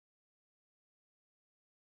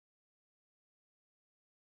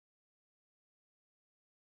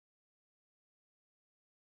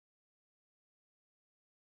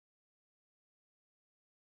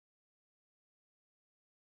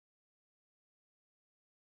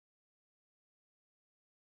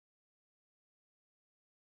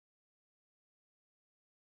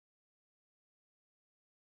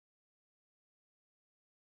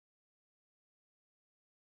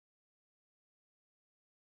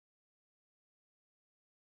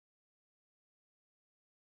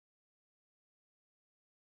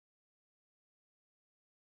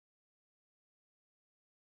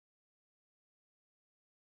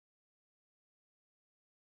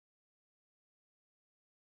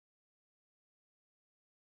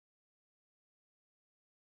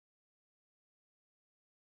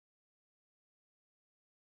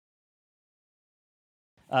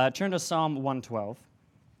Turn to Psalm 112.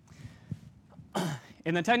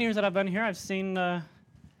 In the 10 years that I've been here, I've seen,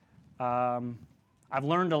 I've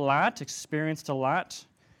learned a lot, experienced a lot,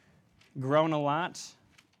 grown a lot,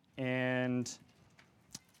 and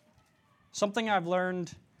something I've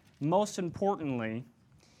learned most importantly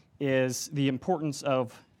is the importance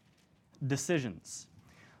of decisions.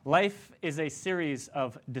 Life is a series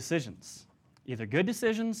of decisions, either good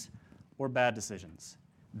decisions or bad decisions,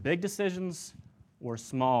 big decisions or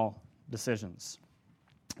small decisions.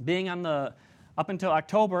 Up until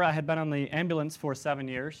October, I had been on the ambulance for 7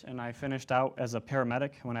 years, and I finished out as a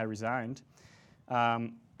paramedic when I resigned.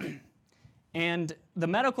 And the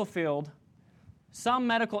medical field, some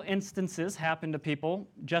medical instances happen to people,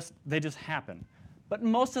 they just happen. But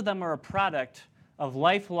most of them are a product of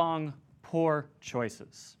lifelong poor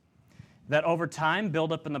choices that over time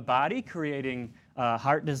build up in the body, creating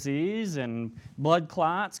heart disease and blood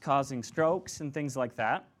clots, causing strokes and things like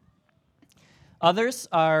that. Others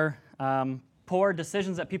are poor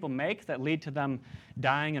decisions that people make that lead to them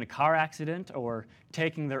dying in a car accident or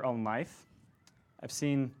taking their own life. I've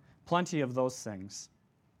seen plenty of those things.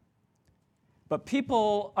 But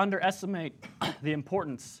people underestimate the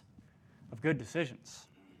importance of good decisions.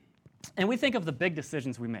 And we think of the big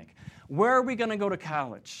decisions we make. Where are we going to go to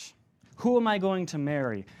college? Who am I going to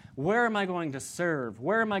marry? Where am I going to serve?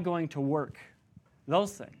 Where am I going to work?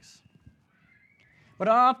 Those things. But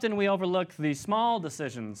often we overlook the small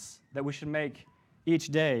decisions that we should make each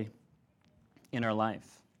day in our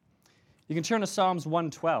life. You can turn to Psalms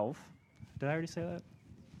 112. Did I already say that?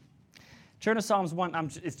 Turn to Psalms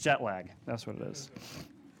 1. It's jet lag. That's what it is.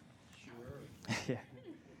 Sure. Yeah.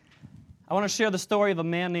 I want to share the story of a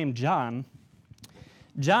man named John.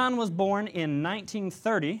 John was born in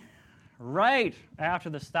 1930, right after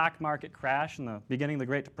the stock market crash in the beginning of the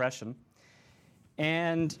Great Depression.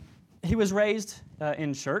 And he was raised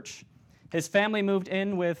in church. His family moved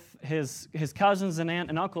in with his cousins and aunt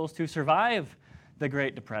and uncles to survive the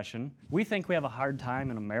Great Depression. We think we have a hard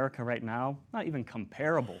time in America right now. Not even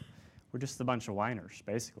comparable. We're just a bunch of whiners,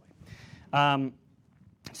 basically.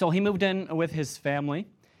 So he moved in with his family.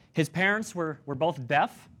 His parents were both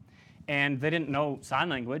deaf, and they didn't know sign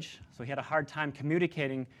language, so he had a hard time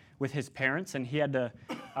communicating with his parents, and he had to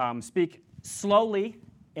speak slowly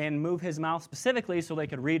and move his mouth specifically so they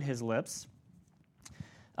could read his lips,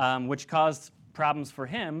 which caused problems for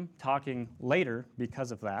him talking later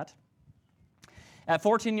because of that. At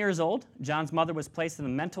 14 years old, John's mother was placed in a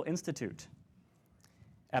mental institute.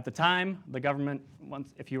 At the time, the government,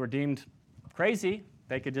 if you were deemed crazy,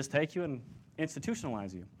 they could just take you and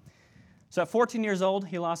institutionalize you. So at 14 years old,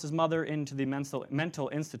 he lost his mother into the mental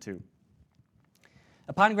institute.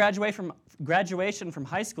 Upon graduation from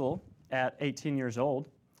high school at 18 years old,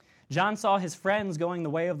 John saw his friends going the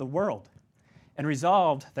way of the world and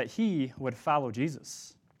resolved that he would follow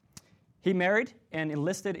Jesus. He married and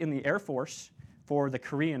enlisted in the Air Force for the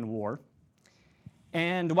Korean War.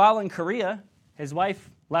 And while in Korea, his wife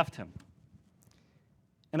left him.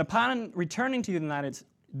 And upon returning to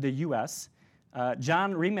the U.S.,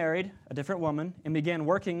 John remarried a different woman and began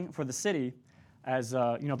working for the city as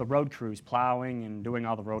the road crews, plowing and doing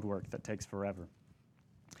all the road work that takes forever.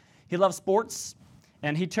 He loved sports,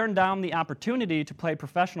 and he turned down the opportunity to play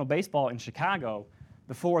professional baseball in Chicago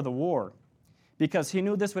before the war because he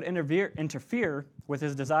knew this would interfere with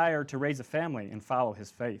his desire to raise a family and follow his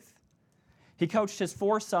faith. He coached his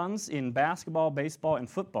 4 sons in basketball, baseball, and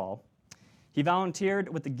football. He volunteered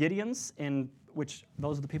with the Gideons, which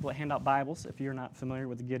those are the people that hand out Bibles, if you're not familiar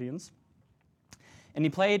with the Gideons. And he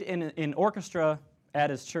played in orchestra at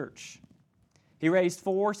his church. He raised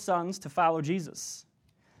 4 sons to follow Jesus.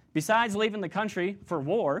 Besides leaving the country for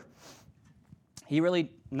war, he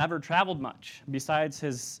really never traveled much besides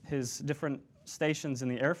his different stations in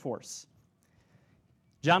the Air Force.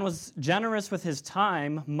 John was generous with his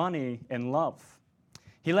time, money, and love.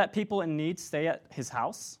 He let people in need stay at his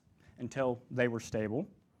house until they were stable.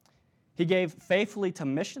 He gave faithfully to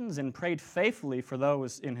missions and prayed faithfully for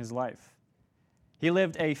those in his life. He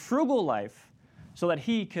lived a frugal life so that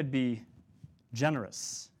he could be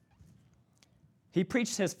generous. He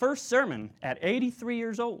preached his first sermon at 83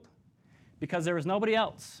 years old because there was nobody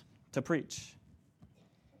else to preach.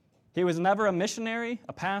 He was never a missionary,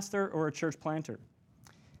 a pastor, or a church planter.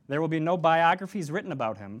 There will be no biographies written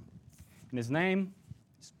about him, and his name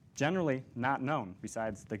is generally not known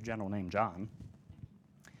besides the general name John.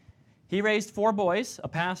 He raised 4 boys, a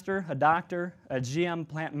pastor, a doctor, a GM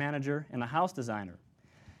plant manager, and a house designer.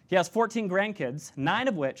 He has 14 grandkids, 9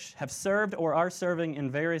 of which have served or are serving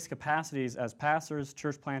in various capacities as pastors,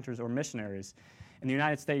 church planters, or missionaries in the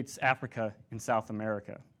United States, Africa, and South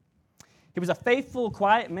America. He was a faithful,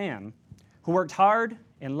 quiet man who worked hard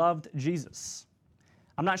and loved Jesus.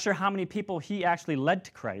 I'm not sure how many people he actually led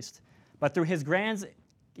to Christ, but through his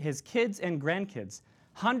kids and grandkids,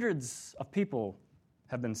 hundreds of people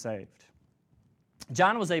have been saved.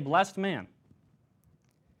 John was a blessed man,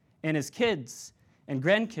 and his kids and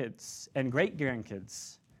grandkids and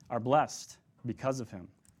great-grandkids are blessed because of him.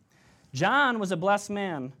 John was a blessed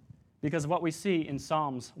man because of what we see in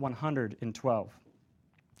Psalms 112.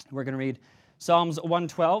 We're going to read Psalms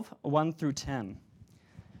 112, 1 through 10.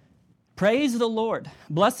 Praise the Lord.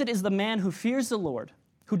 Blessed is the man who fears the Lord,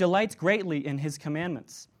 who delights greatly in his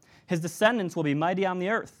commandments. His descendants will be mighty on the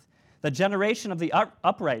earth. The generation of the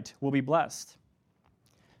upright will be blessed.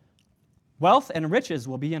 Wealth and riches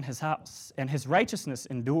will be in his house, and his righteousness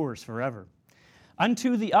endures forever.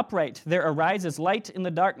 Unto the upright there arises light in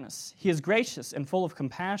the darkness. He is gracious and full of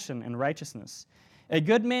compassion and righteousness. A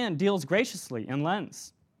good man deals graciously and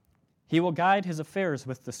lends. He will guide his affairs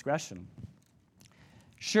with discretion.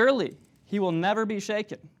 Surely he will never be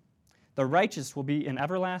shaken. The righteous will be in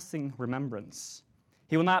everlasting remembrance.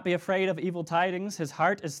 He will not be afraid of evil tidings. His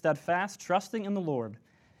heart is steadfast, trusting in the Lord.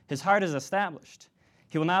 His heart is established.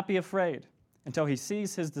 He will not be afraid until he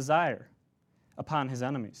sees his desire upon his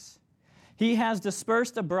enemies. He has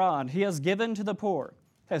dispersed abroad. He has given to the poor.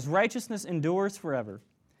 His righteousness endures forever.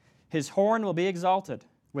 His horn will be exalted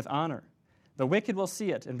with honor. The wicked will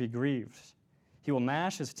see it and be grieved. He will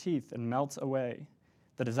gnash his teeth and melt away.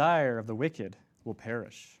 The desire of the wicked will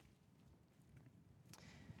perish.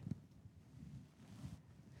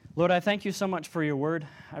 Lord, I thank you so much for your word.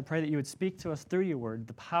 I pray that you would speak to us through your word,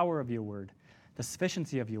 the power of your word, the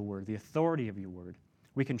sufficiency of your word, the authority of your word.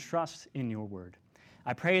 We can trust in your word.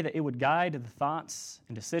 I pray that it would guide the thoughts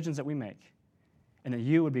and decisions that we make, and that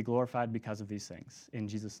you would be glorified because of these things. In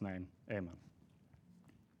Jesus' name, amen.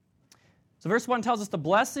 So verse 1 tells us the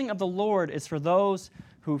blessing of the Lord is for those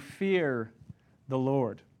who fear the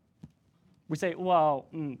Lord. We say, well,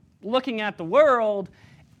 looking at the world,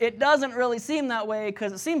 it doesn't really seem that way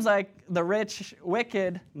because it seems like the rich,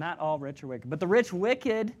 wicked, not all rich or wicked, but the rich,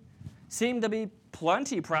 wicked seem to be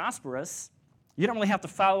plenty prosperous. You don't really have to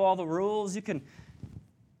follow all the rules. You can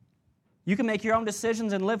make your own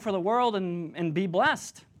decisions and live for the world and be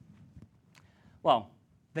blessed. Well,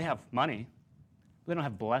 they have money. They don't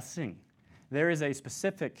have blessing. There is a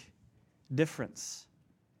specific difference.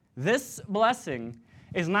 This blessing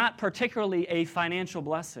is not particularly a financial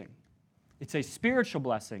blessing. It's a spiritual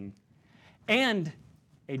blessing and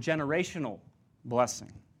a generational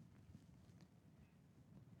blessing.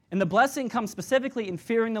 And the blessing comes specifically in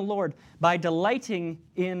fearing the Lord by delighting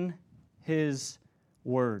in his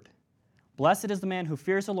word. Blessed is the man who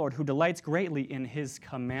fears the Lord, who delights greatly in his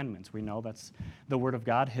commandments. We know that's the word of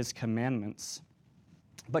God, his commandments.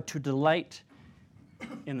 But to delight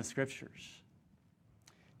in the Scriptures.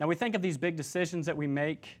 Now we think of these big decisions that we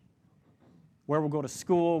make, where we'll go to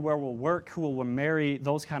school, where we'll work, who we'll marry,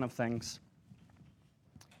 those kind of things.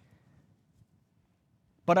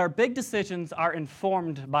 But our big decisions are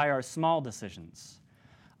informed by our small decisions.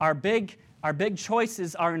 Our big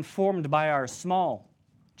choices are informed by our small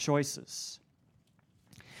choices.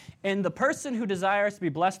 And the person who desires to be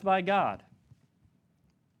blessed by God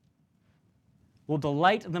will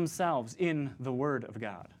delight themselves in the Word of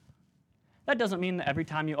God. That doesn't mean that every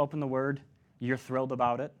time you open the Word, you're thrilled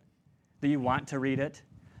about it, that you want to read it.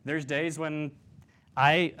 There's days when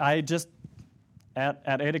I just,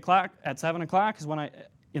 at 8 o'clock, at 7 o'clock is when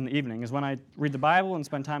in the evening, is when I read the Bible and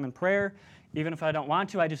spend time in prayer. Even if I don't want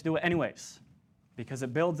to, I just do it anyways, because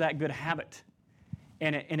it builds that good habit.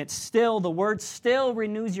 And it's still, the Word still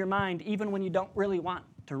renews your mind even when you don't really want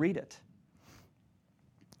to read it.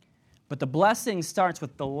 But the blessing starts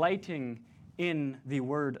with delighting in the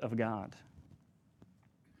Word of God.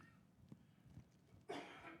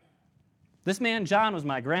 This man, John, was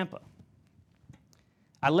my grandpa.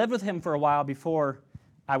 I lived with him for a while before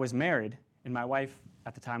I was married, and my wife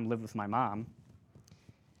at the time lived with my mom.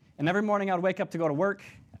 And every morning I would wake up to go to work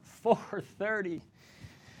at 4:30.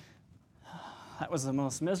 That was the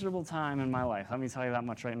most miserable time in my life. Let me tell you that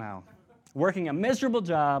much right now. Working a miserable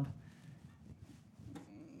job.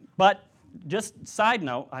 But just side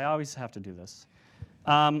note, I always have to do this.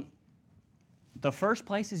 The first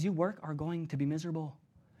places you work are going to be miserable.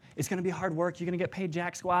 It's going to be hard work. You're going to get paid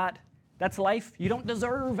jack squat. That's life. You don't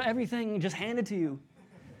deserve everything just handed to you.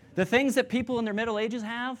 The things that people in their middle ages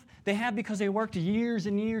have, they have because they worked years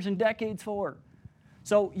and years and decades for.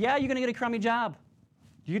 So yeah, you're going to get a crummy job.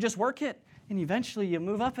 You just work it, and eventually you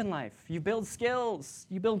move up in life. You build skills.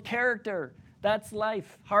 You build character. That's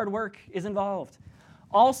life. Hard work is involved.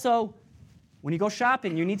 Also, when you go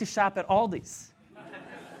shopping, you need to shop at Aldi's.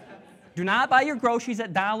 Do not buy your groceries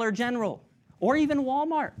at Dollar General or even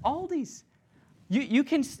Walmart, Aldi's. You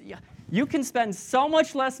can spend so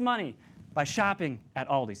much less money by shopping at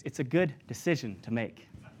Aldi's. It's a good decision to make.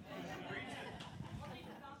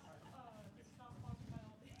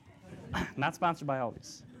 Not sponsored by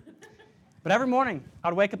Aldi's. But every morning, I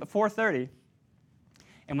would wake up at 4:30,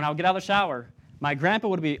 and when I would get out of the shower, my grandpa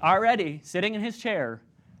would be already sitting in his chair,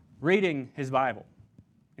 reading his Bible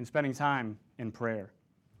and spending time in prayer.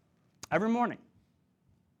 Every morning.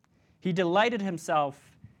 He delighted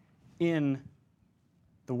himself in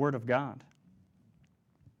the Word of God.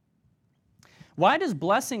 Why does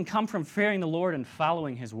blessing come from fearing the Lord and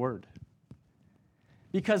following His Word?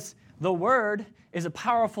 Because the Word is a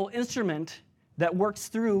powerful instrument that works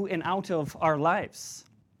through and out of our lives.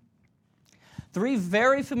 3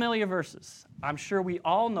 very familiar verses. I'm sure we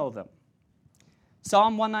all know them.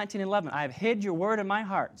 Psalm 119:11, I have hid your word in my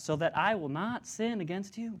heart so that I will not sin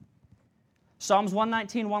against you. Psalms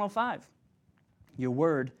 119:105, your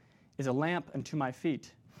word is a lamp unto my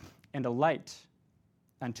feet and a light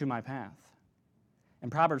unto my path.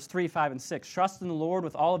 And Proverbs 3:5 and 6, trust in the Lord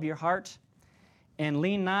with all of your heart and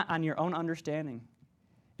lean not on your own understanding.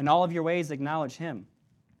 In all of your ways acknowledge Him,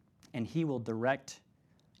 and He will direct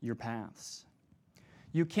your paths.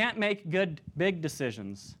 You can't make good big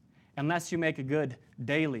decisions unless you make good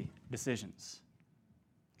daily decisions.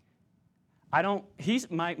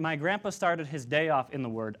 My grandpa started his day off in the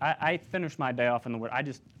Word. I finished my day off in the Word.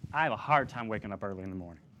 I have a hard time waking up early in the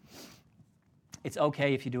morning. It's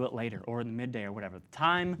okay if you do it later or in the midday or whatever.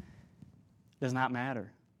 Time does not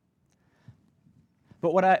matter.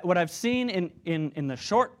 But what I've seen in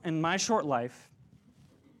my short life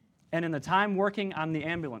and in the time working on the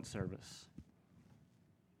ambulance service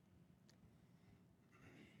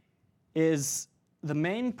is the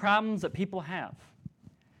main problems that people have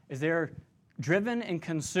is they're driven and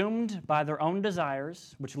consumed by their own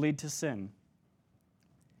desires, which lead to sin,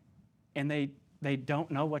 and they don't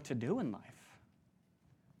know what to do in life.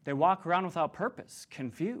 They walk around without purpose,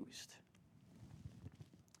 confused,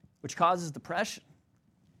 which causes depression,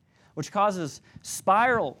 which causes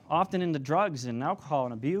spiral often into drugs and alcohol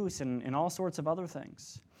and abuse and all sorts of other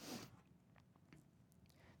things.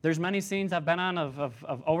 There's many scenes I've been on of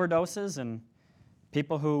overdoses and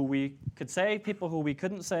people who we could save, people who we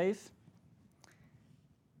couldn't save.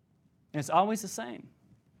 And it's always the same.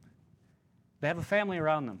 They have a family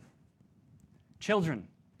around them. Children.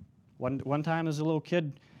 One time there's a little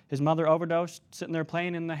kid, his mother overdosed, sitting there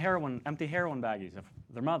playing in the empty heroin baggies of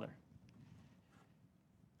their mother.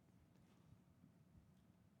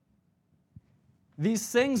 These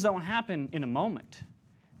things don't happen in a moment.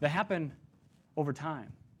 They happen over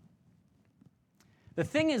time. The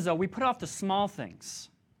thing is, though, we put off the small things.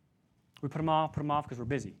 We put them off because we're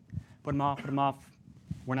busy. Put them off,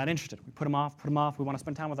 we're not interested. We put them off, we want to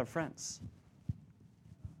spend time with our friends.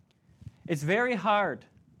 It's very hard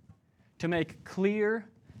to make clear,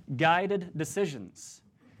 guided decisions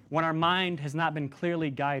when our mind has not been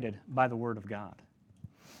clearly guided by the Word of God.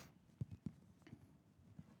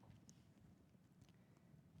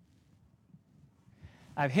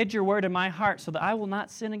 I've hid your word in my heart so that I will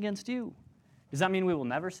not sin against you. Does that mean we will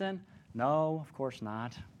never sin? No, of course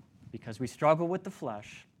not, because we struggle with the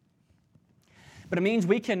flesh. But it means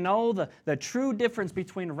we can know the true difference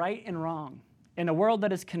between right and wrong in a world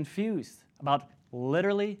that is confused about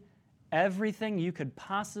literally everything you could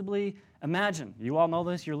possibly imagine. You all know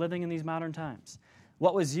this. You're living in these modern times.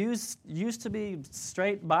 What was used to be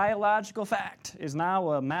straight biological fact is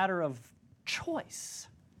now a matter of choice.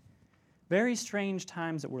 Very strange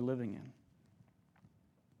times that we're living in.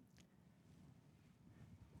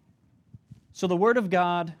 So the Word of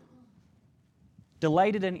God,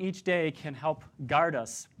 delighted in each day, can help guard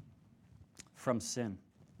us from sin.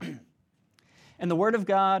 And the Word of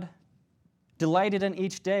God, delighted in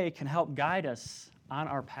each day, can help guide us on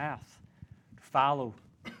our path to follow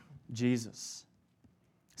Jesus.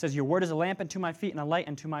 It says, your word is a lamp unto my feet and a light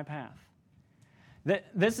unto my path.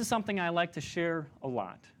 This is something I like to share a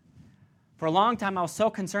lot. For a long time, I was so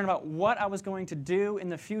concerned about what I was going to do in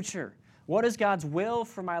the future. What is God's will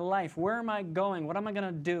for my life? Where am I going? What am I going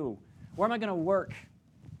to do? Where am I going to work?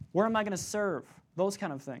 Where am I going to serve? Those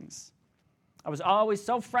kind of things. I was always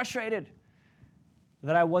so frustrated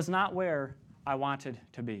that I was not where I wanted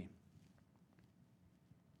to be.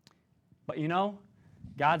 But you know,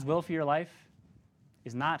 God's will for your life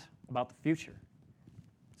is not about the future.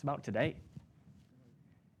 It's about today.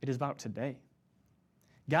 It is about today.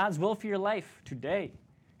 God's will for your life today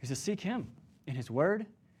is to seek Him in His Word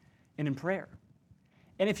and in prayer.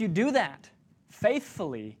 And if you do that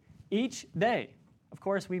faithfully each day, of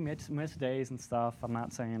course we miss days and stuff. I'm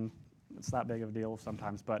not saying It's that big of a deal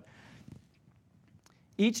sometimes. But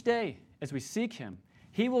each day, as we seek him,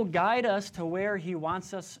 he will guide us to where he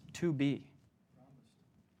wants us to be.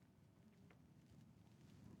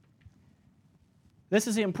 This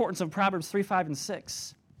is the importance of Proverbs 3, 5, and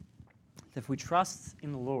 6. If we trust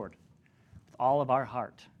in the Lord with all of our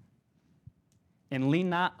heart and lean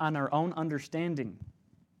not on our own understanding,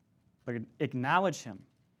 but acknowledge him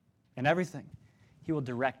in everything, he will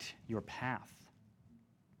direct your path.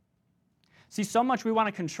 See, so much we want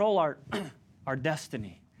to control our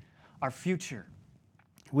destiny, our future.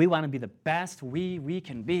 We want to be the best we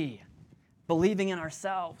can be, believing in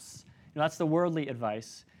ourselves. That's the worldly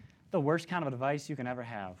advice, the worst kind of advice you can ever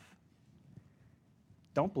have.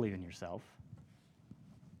 Don't believe in yourself.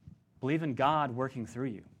 Believe in God working through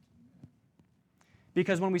you.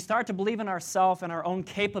 Because when we start to believe in ourselves and our own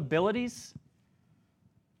capabilities,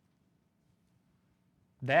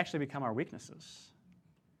 they actually become our weaknesses.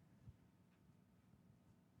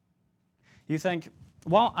 You think,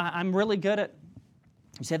 well, I'm really good at,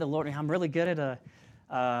 you say to the Lord, I'm really good at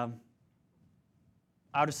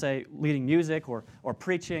I would just say leading music or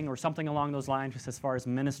preaching or something along those lines, just as far as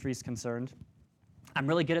ministry is concerned. I'm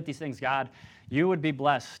really good at these things. God, you would be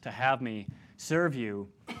blessed to have me serve you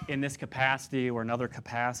in this capacity or another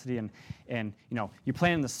capacity. And you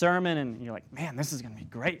plan the sermon and you're like, man, this is going to be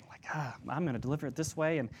great. Like, I'm going to deliver it this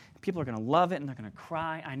way and people are going to love it and they're going to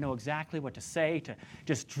cry. I know exactly what to say to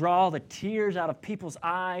just draw the tears out of people's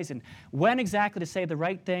eyes and when exactly to say the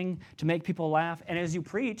right thing to make people laugh. And as you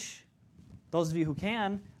preach, those of you who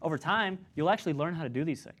can, over time, you'll actually learn how to do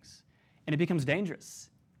these things. And it becomes dangerous.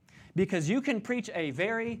 Because you can preach a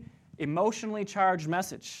very emotionally charged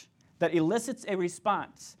message that elicits a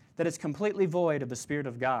response that is completely void of the Spirit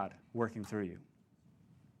of God working through you.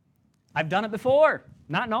 I've done it before,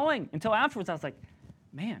 not knowing, until afterwards I was like,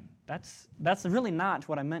 man, that's really not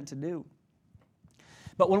what I meant to do.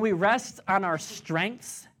 But when we rest on our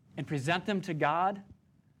strengths and present them to God,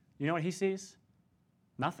 you know what he sees?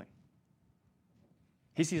 Nothing.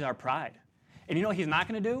 He sees our pride. And you know what he's not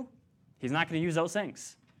going to do? He's not going to use those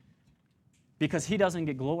things. Because he doesn't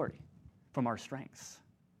get glory from our strengths.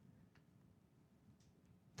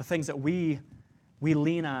 The things that we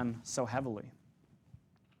lean on so heavily.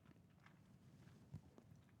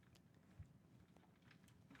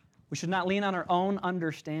 We should not lean on our own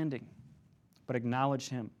understanding, but acknowledge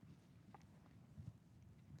him.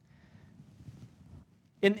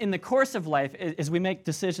 In the course of life, as we make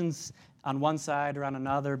decisions on one side or on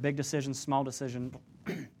another, big decision, small decision,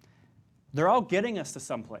 they're all getting us to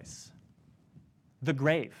someplace. The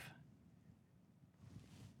grave.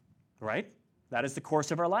 Right? That is the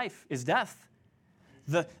course of our life, is death.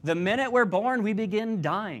 The minute we're born, we begin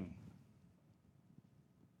dying.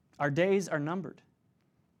 Our days are numbered.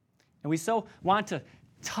 And we so want to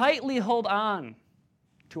tightly hold on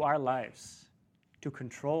to our lives, to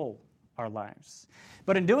control our lives.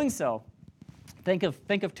 But in doing so, think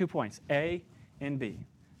of 2 points, A and B.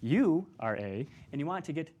 You are A, and you want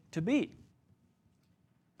to get to B.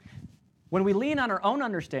 When we lean on our own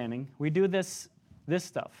understanding, we do this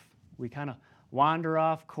stuff. We kind of wander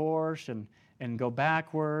off course and go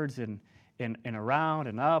backwards and around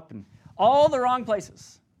and up and all the wrong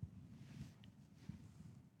places.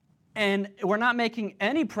 And we're not making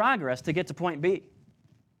any progress to get to point B.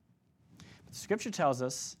 But the Scripture tells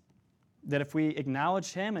us that if we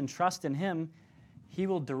acknowledge him and trust in him, he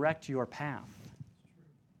will direct your path.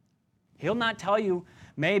 He'll not tell you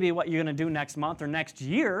maybe what you're going to do next month or next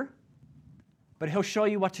year, but he'll show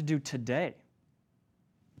you what to do today.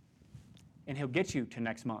 And he'll get you to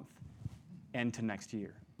next month and to next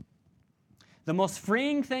year. The most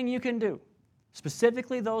freeing thing you can do,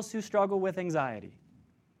 specifically those who struggle with anxiety,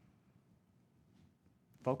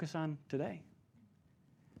 focus on today.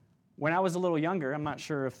 When I was a little younger, I'm not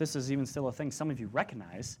sure if this is even still a thing some of you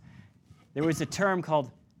recognize, there was a term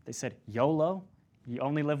called, they said, YOLO, you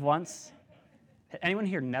only live once. Anyone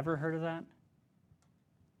here never heard of that?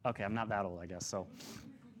 Okay, I'm not that old, I guess, so.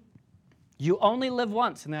 You only live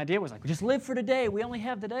once, and the idea was like, just live for today. We only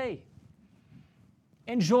have today.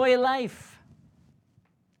 Enjoy life.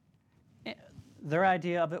 Their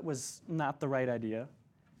idea of it was not the right idea.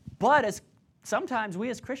 But sometimes we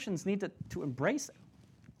as Christians need to embrace it.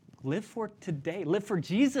 Live for today. Live for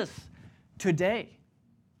Jesus today.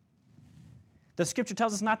 The Scripture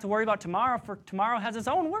tells us not to worry about tomorrow, for tomorrow has its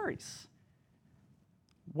own worries.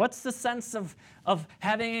 What's the sense of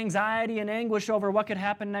having anxiety and anguish over what could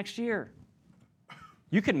happen next year?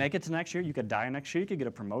 You could make it to next year. You could die next year. You could get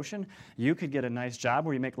a promotion. You could get a nice job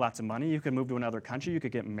where you make lots of money. You could move to another country. You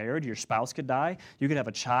could get married. Your spouse could die. You could have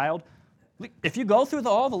a child. If you go through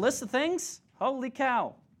all the list of things, holy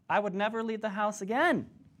cow, I would never leave the house again.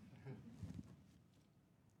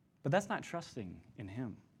 But that's not trusting in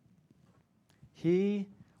him. He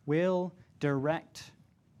will direct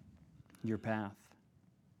your path.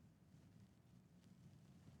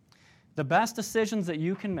 The best decisions that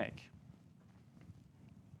you can make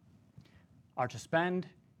are to spend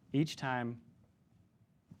time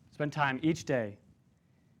each day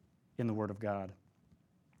in the Word of God.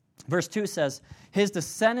 Verse 2 says, his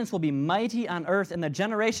descendants will be mighty on earth, and the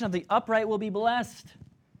generation of the upright will be blessed.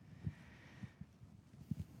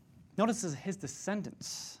 Notice his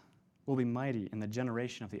descendants will be mighty, and the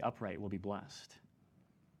generation of the upright will be blessed.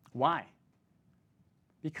 Why?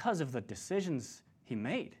 Because of the decisions he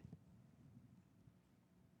made.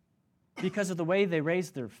 Because of the way they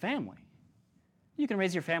raised their family. You can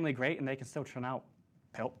raise your family great, and they can still turn out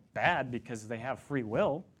bad because they have free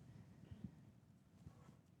will.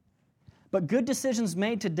 But good decisions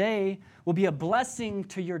made today will be a blessing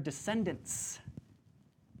to your descendants.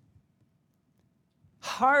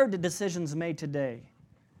 Hard decisions made today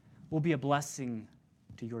will be a blessing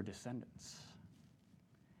to your descendants.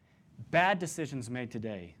 Bad decisions made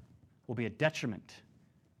today will be a detriment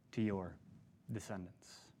to your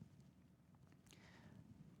descendants.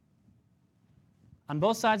 On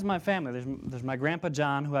both sides of my family, there's my grandpa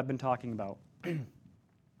John, who I've been talking about.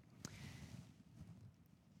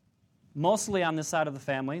 Mostly on this side of the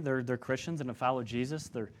family, they're Christians and have followed Jesus.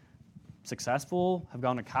 They're successful, have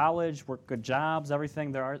gone to college, work good jobs,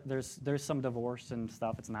 everything. There's some divorce and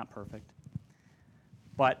stuff. It's not perfect.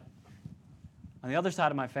 But on the other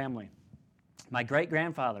side of my family, my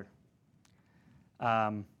great-grandfather,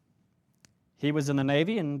 he was in the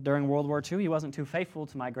Navy, and during World War II, he wasn't too faithful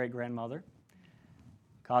to my great-grandmother,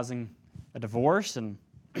 causing a divorce, and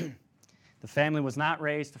the family was not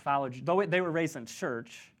raised to follow, though they were raised in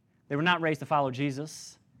church, they were not raised to follow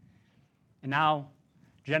Jesus. And now,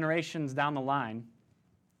 generations down the line,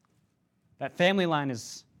 that family line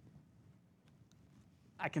is,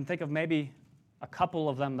 I can think of maybe a couple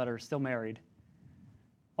of them that are still married,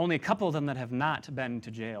 only a couple of them that have not been to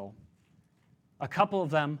jail, a couple of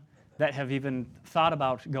them that have even thought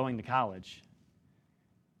about going to college.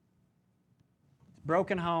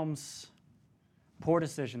 Broken homes, poor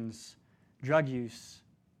decisions, drug use,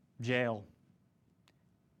 jail.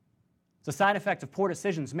 It's a side effect of poor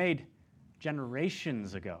decisions made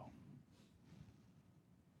generations ago.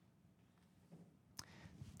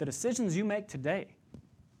 The decisions you make today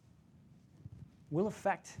will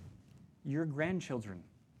affect your grandchildren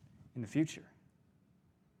in the future.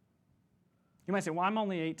 You might say, well, I'm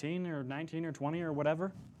only 18 or 19 or 20 or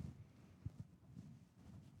whatever.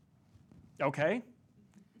 Okay.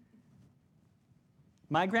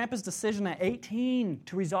 My grandpa's decision at 18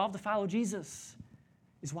 to resolve to follow Jesus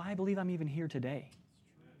is why I believe I'm even here today.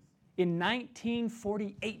 In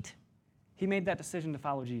 1948, he made that decision to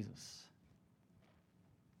follow Jesus.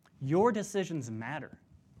 Your decisions matter.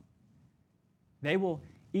 They will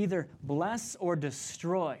either bless or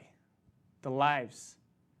destroy the lives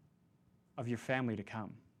of your family to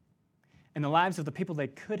come and the lives of the people they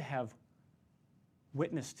could have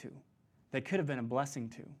witnessed to, they could have been a blessing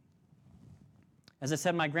to. As I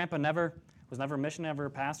said, my grandpa was never a missionary, never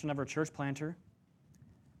a pastor, never a church planter.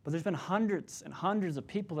 But there's been hundreds and hundreds of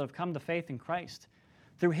people that have come to faith in Christ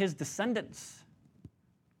through his descendants.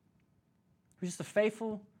 He was just a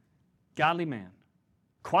faithful, godly man,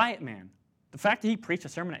 quiet man. The fact that he preached a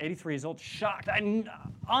sermon at 83 years old shocked.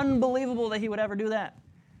 Unbelievable that he would ever do that.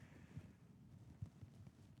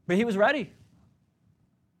 But he was ready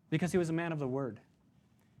because he was a man of the Word.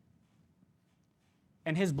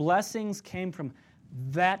 And his blessings came from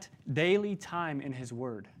that daily time in his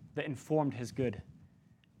Word that informed his good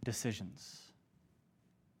decisions.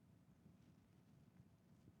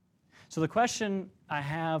 So the question I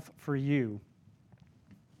have for you,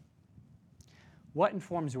 what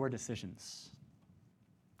informs your decisions?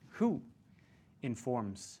 Who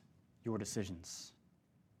informs your decisions?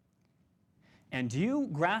 And do you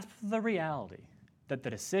grasp the reality that the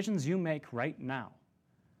decisions you make right now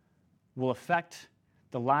will affect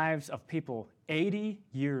the lives of people 80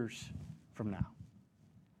 years from now?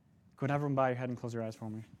 Could everyone bow your head and close your eyes for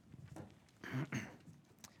me?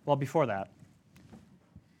 Well, before that,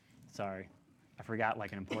 sorry, I forgot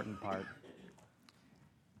an important part.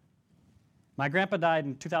 My grandpa died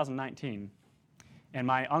in 2019, and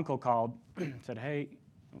my uncle called and said, hey,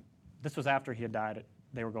 this was after he had died.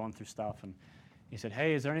 They were going through stuff, and he said,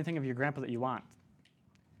 hey, is there anything of your grandpa that you want?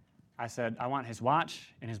 I said, I want his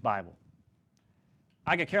watch and his Bible.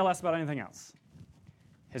 I could care less about anything else.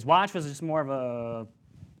 His watch was just more of a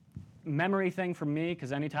memory thing for me,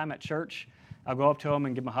 because anytime at church, I'll go up to him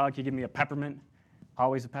and give him a hug. He'd give me a peppermint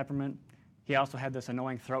always a peppermint. He also had this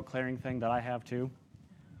annoying throat clearing thing that I have too.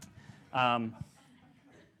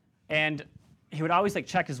 And he would always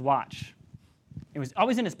check his watch. It was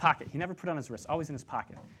always in his pocket. He never put it on his wrist, always in his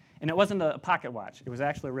pocket. And it wasn't a pocket watch. It was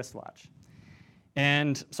actually a wristwatch.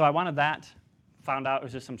 And so I wanted that. Found out it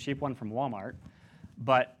was just some cheap one from Walmart.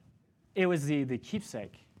 But it was the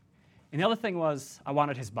keepsake. And the other thing was I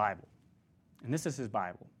wanted his Bible. And this is his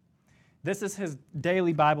Bible. This is his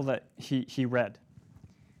daily Bible that he read.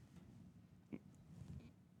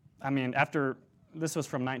 I mean, this was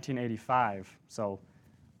from 1985, so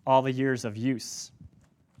all the years of use.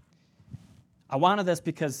 I wanted this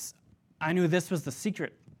because I knew this was the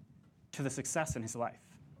secret to the success in his life.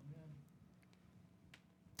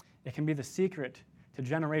 It can be the secret to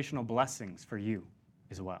generational blessings for you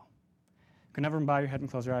as well. Can everyone bow your head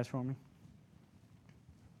and close your eyes for me?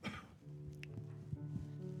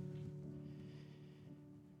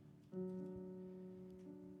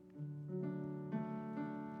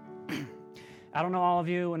 I don't know all of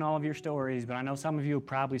you and all of your stories, but I know some of you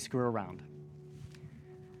probably screw around.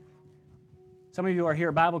 Some of you are here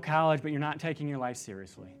at Bible college, but you're not taking your life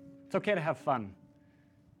seriously. It's okay to have fun.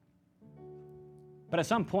 But at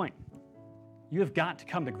some point, you have got to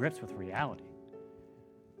come to grips with reality.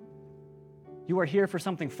 You are here for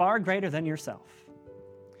something far greater than yourself.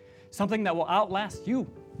 Something that will outlast you,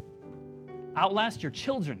 outlast your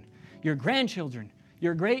children, your grandchildren,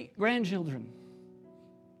 your great-grandchildren.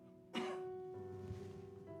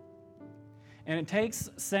 And it takes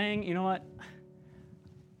saying, you know what,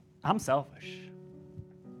 I'm selfish.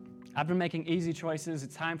 I've been making easy choices.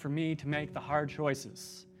 It's time for me to make the hard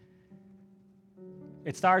choices.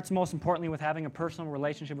 It starts most importantly with having a personal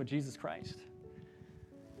relationship with Jesus Christ.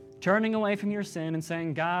 Turning away from your sin and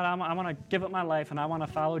saying, God, I want to give up my life and I want to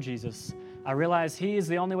follow Jesus. I realize He is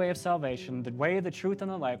the only way of salvation, the way, the truth,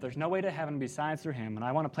 and the life. There's no way to heaven besides through Him. And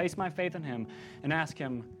I want to place my faith in Him and ask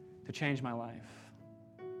Him to change my life.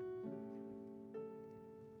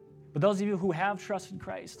 But those of you who have trusted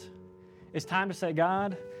Christ, it's time to say,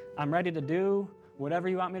 God, I'm ready to do whatever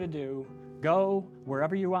you want me to do, go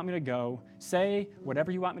wherever you want me to go, say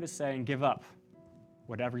whatever you want me to say, and give up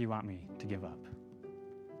whatever you want me to give up.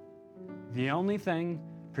 The only thing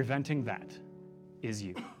preventing that is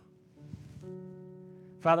you.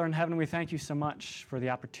 Father in heaven, we thank you so much for the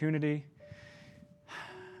opportunity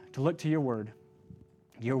to look to your word.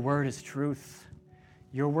 Your word is truth.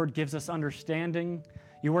 Your word gives us understanding.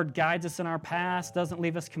 Your word guides us in our past, doesn't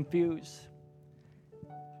leave us confused.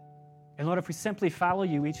 And Lord, if we simply follow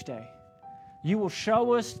you each day, you will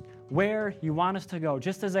show us where you want us to go,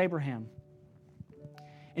 just as Abraham.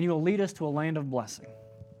 And you will lead us to a land of blessing.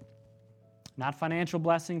 Not financial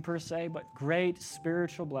blessing per se, but great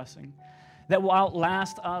spiritual blessing that will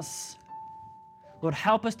outlast us. Lord,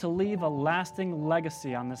 help us to leave a lasting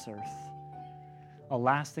legacy on this earth. A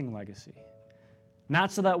lasting legacy.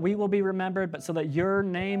 Not so that we will be remembered, but so that your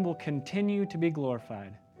name will continue to be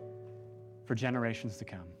glorified for generations to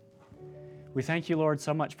come. We thank you, Lord,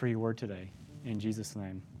 so much for your word today. In Jesus'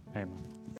 name, amen.